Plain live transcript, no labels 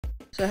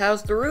So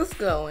how's the roof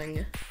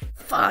going?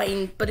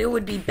 Fine, but it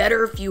would be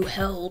better if you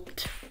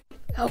helped.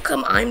 How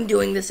come I'm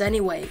doing this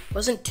anyway?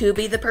 Wasn't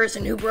Tubi the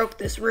person who broke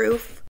this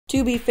roof?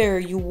 To be fair,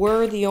 you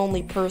were the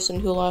only person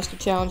who lost a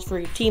challenge for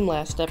your team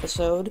last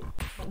episode.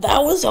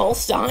 That was all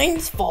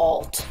Sign's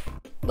fault.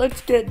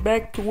 Let's get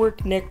back to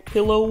work, Neck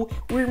Pillow.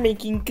 We're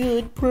making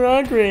good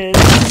progress.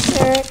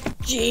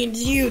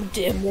 Jeans, you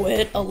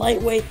dimwit. A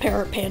lightweight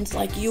pair of pants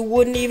like you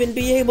wouldn't even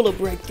be able to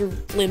break through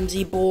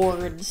flimsy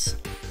boards.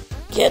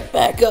 Get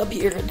back up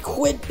here and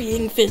quit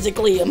being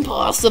physically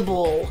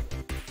impossible.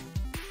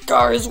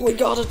 Guys, we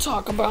gotta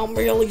talk about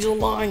Mealy's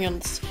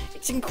alliance.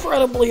 It's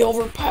incredibly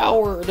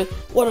overpowered.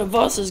 One of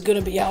us is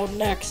gonna be out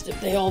next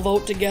if they all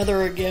vote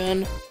together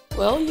again.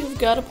 Well, you've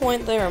got a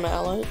point there,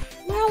 Mallet.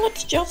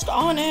 Mallet's just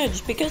on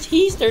edge because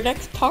he's their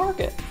next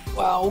target.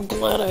 Wow,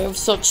 glad I have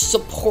such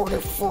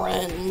supportive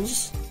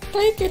friends.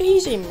 Take it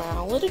easy,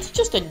 Mallet. It's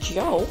just a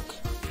joke.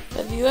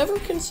 Have you ever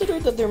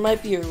considered that there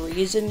might be a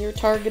reason you're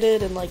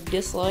targeted and,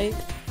 disliked?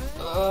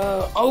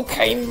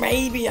 Okay,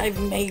 maybe I've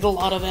made a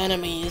lot of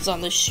enemies on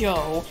the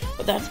show,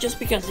 but that's just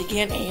because they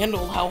can't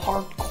handle how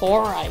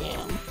hardcore I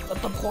am.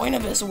 But the point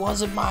of this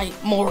wasn't my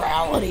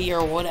morality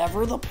or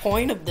whatever. The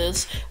point of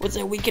this was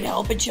that we could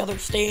help each other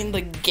stay in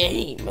the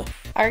game.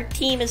 Our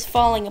team is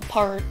falling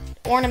apart.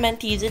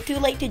 Ornamenty, is it too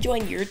late to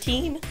join your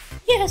team?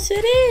 Yes,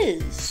 it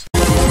is!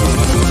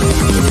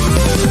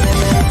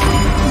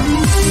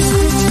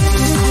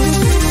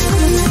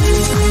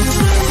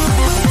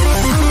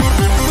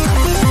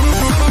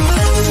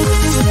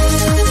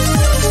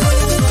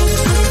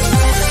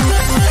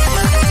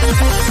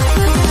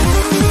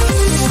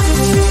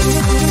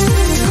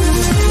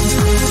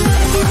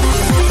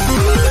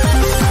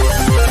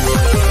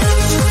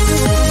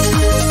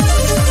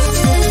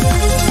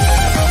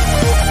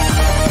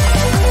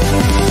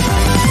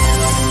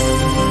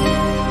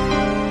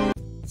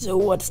 So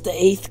what's the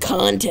 8th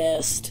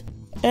contest?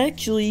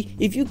 Actually,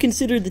 if you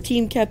consider the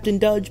Team Captain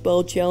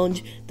Dodgeball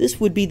Challenge, this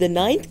would be the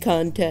 9th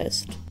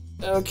contest.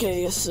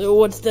 Okay, so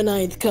what's the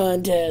 9th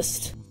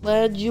contest?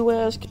 Glad you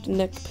asked,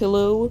 Neck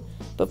Pillow.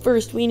 But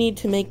first, we need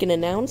to make an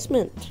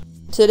announcement.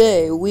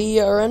 Today, we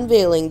are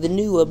unveiling the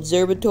new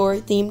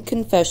observatory-themed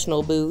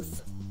confessional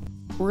booth.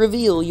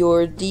 Reveal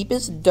your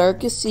deepest,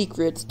 darkest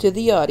secrets to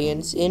the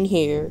audience in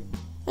here.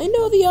 I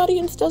know the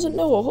audience doesn't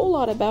know a whole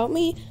lot about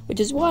me, which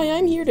is why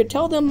I'm here to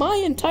tell them my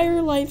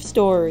entire life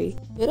story.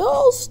 It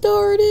all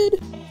started...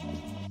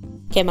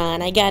 Come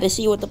on, I gotta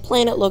see what the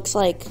planet looks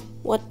like.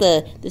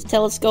 This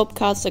telescope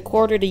costs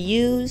 $0.25 to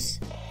use?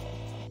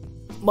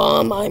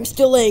 Mom, I'm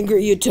still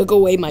angry you took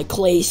away my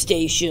clay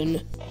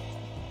station.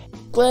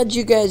 Glad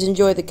you guys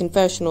enjoy the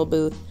confessional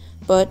booth,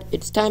 but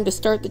it's time to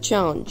start the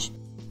challenge.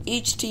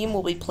 Each team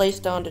will be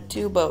placed onto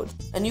 2 boats,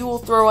 and you will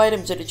throw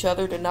items at each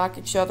other to knock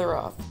each other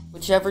off.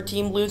 Whichever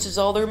team loses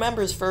all their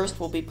members first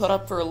will be put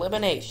up for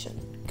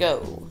elimination.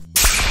 Go.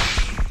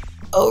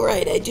 Oh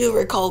right, I do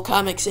recall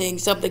comics saying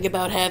something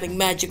about having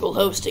magical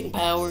hosting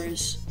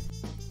powers.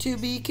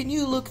 Tubi, can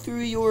you look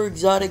through your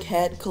exotic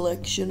hat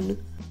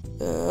collection?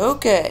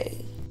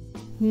 Okay.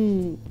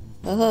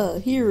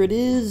 Here it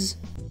is.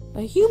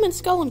 A human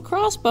skull and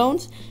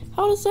crossbones?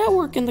 How does that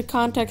work in the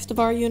context of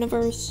our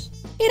universe?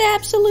 It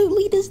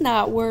absolutely does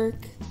not work.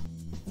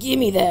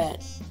 Gimme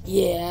that.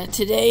 Yeah,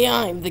 today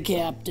I'm the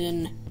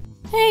captain.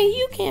 Hey,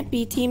 you can't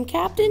be team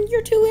captain.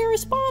 You're too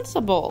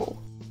irresponsible.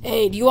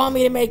 Hey, do you want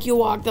me to make you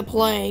walk the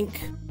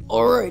plank?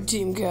 Alright,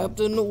 team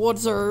captain.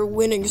 What's our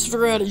winning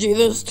strategy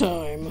this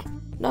time?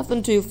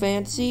 Nothing too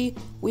fancy.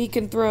 We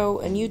can throw,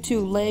 and you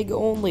 2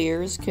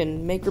 leg-onlyers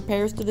can make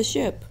repairs to the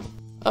ship.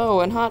 Oh,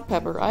 and Hot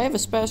Pepper, I have a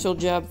special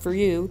job for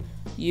you.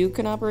 You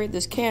can operate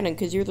this cannon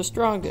because you're the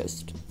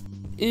strongest.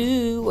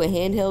 Ooh, a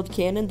handheld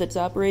cannon that's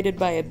operated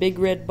by a big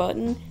red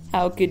button?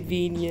 How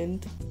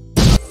convenient.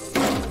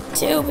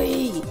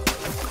 Tubi!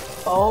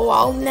 Oh,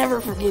 I'll never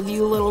forgive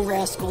you little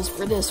rascals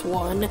for this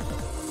one.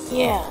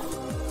 Yeah.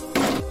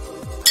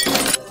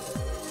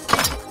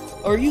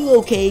 Are you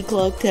okay,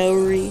 Clock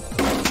Towery?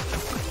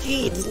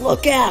 Jeez,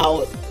 look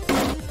out!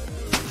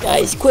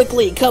 Guys,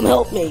 quickly, come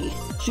help me.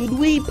 Should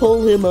we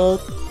pull him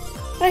up?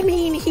 I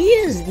mean, he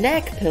is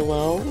Neck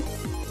Pillow.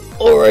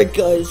 Alright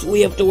guys, we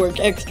have to work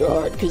extra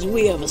hard because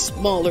we have a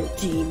smaller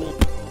team.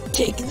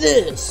 Take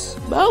this!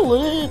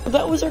 Mallet,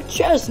 that was our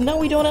chest, now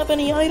we don't have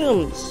any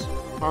items.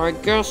 I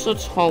guess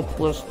it's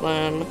hopeless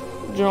then.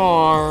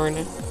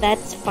 Darn.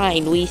 That's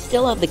fine, we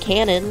still have the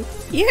cannon.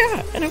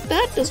 Yeah, and if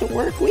that doesn't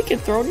work, we can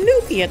throw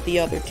Nuki at the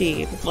other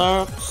team.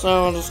 That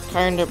sounds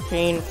kinda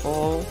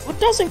painful.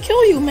 What doesn't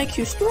kill you makes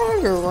you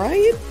stronger,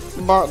 right?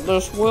 But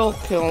this will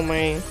kill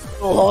me.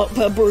 Oh, Hot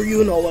Pepper,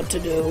 you know what to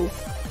do.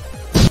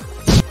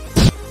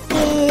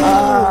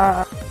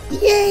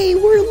 Yay,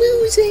 we're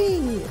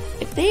losing!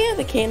 If they have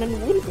a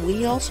cannon, wouldn't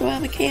we also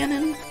have a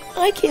cannon?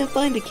 I can't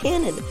find a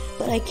cannon,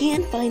 but I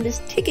can find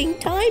this ticking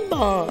time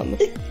bomb.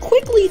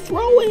 Quickly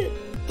throw it!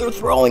 They're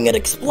throwing an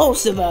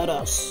explosive at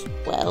us.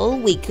 Well,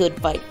 we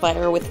could fight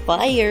fire with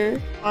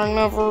fire. I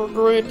never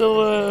agreed to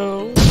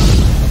lose.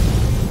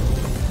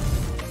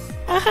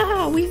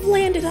 Aha, we've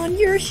landed on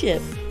your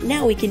ship.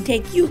 Now we can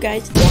take you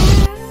guys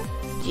down.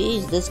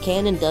 Geez, this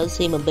cannon does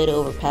seem a bit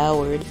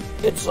overpowered.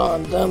 It's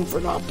on them for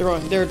not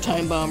throwing their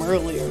time bomb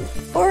earlier.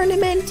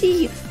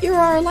 Ornamenty, you're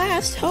our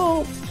last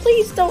hope.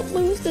 Please don't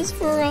lose this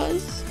for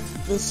us.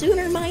 The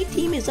sooner my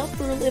team is up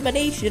for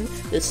elimination,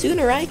 the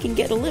sooner I can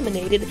get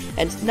eliminated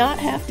and not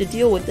have to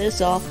deal with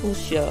this awful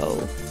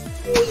show.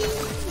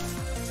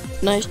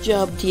 Nice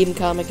job, Team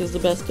Comic is the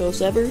best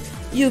host ever.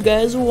 You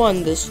guys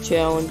won this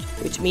challenge,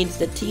 which means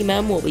that Team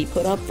M will be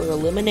put up for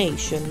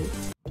elimination.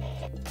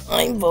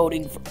 I'm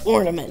voting for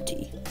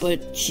Ornamenty,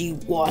 but she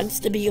wants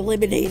to be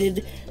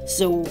eliminated,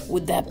 so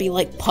would that be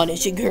like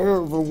punishing her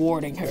or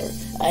rewarding her?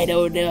 I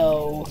don't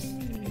know.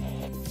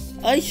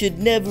 I should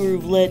never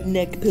have let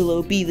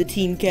Neckpillow be the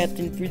team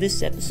captain for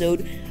this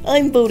episode.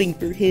 I'm voting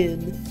for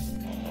him.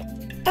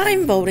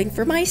 I'm voting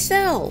for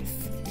myself.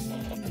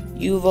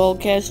 You've all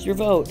cast your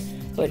vote,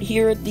 but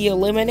here at the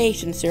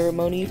elimination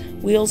ceremony,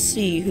 we'll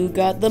see who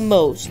got the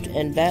most,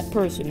 and that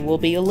person will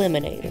be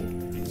eliminated.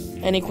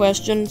 Any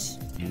questions?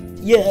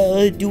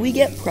 Yeah, do we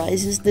get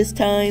prizes this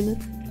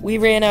time? We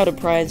ran out of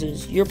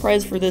prizes. Your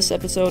prize for this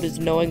episode is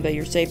knowing that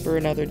you're safe for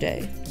another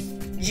day.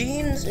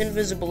 Jeans,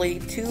 Invisibly,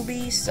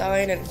 2B,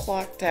 Sign, and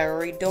Clock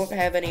Tower don't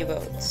have any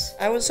votes.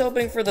 I was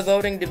hoping for the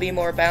voting to be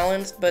more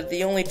balanced, but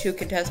the only two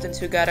contestants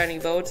who got any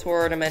votes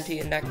were Ornamenty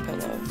and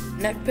Neckpillow.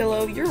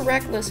 Neckpillow, you're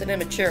reckless and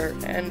immature,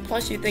 and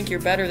plus you think you're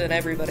better than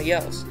everybody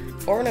else.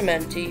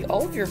 Ornamenty,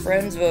 all of your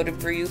friends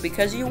voted for you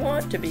because you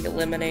want to be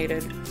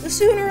eliminated. The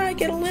sooner I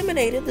get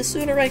eliminated, the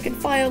sooner I can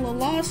file a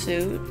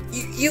lawsuit.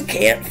 You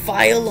can't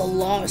file a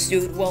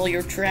lawsuit while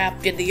you're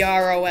trapped in the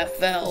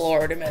ROFL,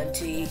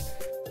 Ornamenty.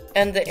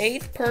 And the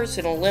 8th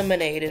person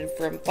eliminated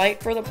from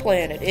Fight for the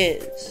Planet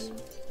is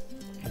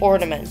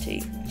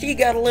Ornamenty. She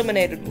got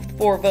eliminated with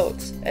 4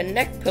 votes, and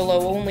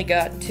Neckpillow only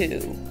got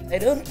 2. I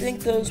don't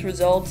think those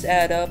results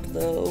add up,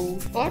 though.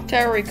 Clock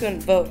Tower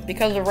couldn't vote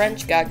because a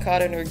wrench got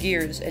caught in her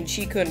gears, and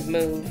she couldn't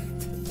move.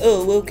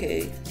 Oh,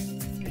 okay.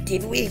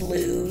 Did we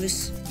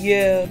lose?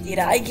 Yeah. Did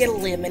I get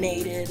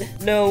eliminated?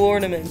 No,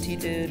 Ornamenty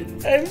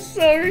did. I'm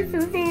sorry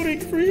for voting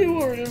for you,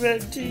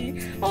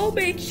 Ornamenty. I'll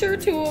make sure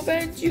to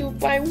avenge you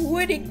by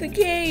winning the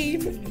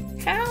game.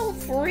 How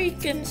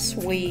freaking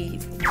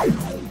sweet.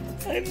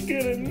 I'm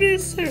gonna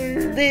miss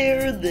her.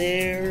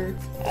 There.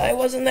 I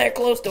wasn't that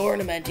close to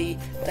Ornamenty,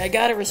 but I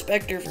gotta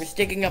respect her for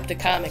sticking up to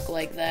Comic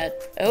like that.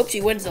 I hope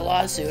she wins the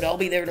lawsuit. I'll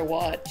be there to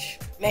watch.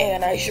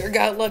 Man, I sure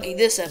got lucky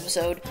this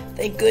episode.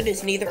 Thank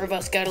goodness neither of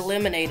us got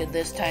eliminated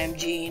this time,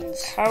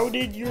 Jeans. How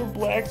did your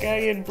black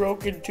eye and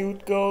broken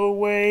tooth go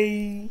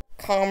away?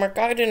 Comic,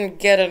 I didn't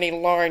get any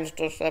lines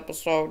this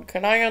episode.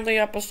 Can I end the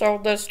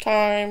episode this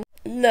time?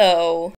 No.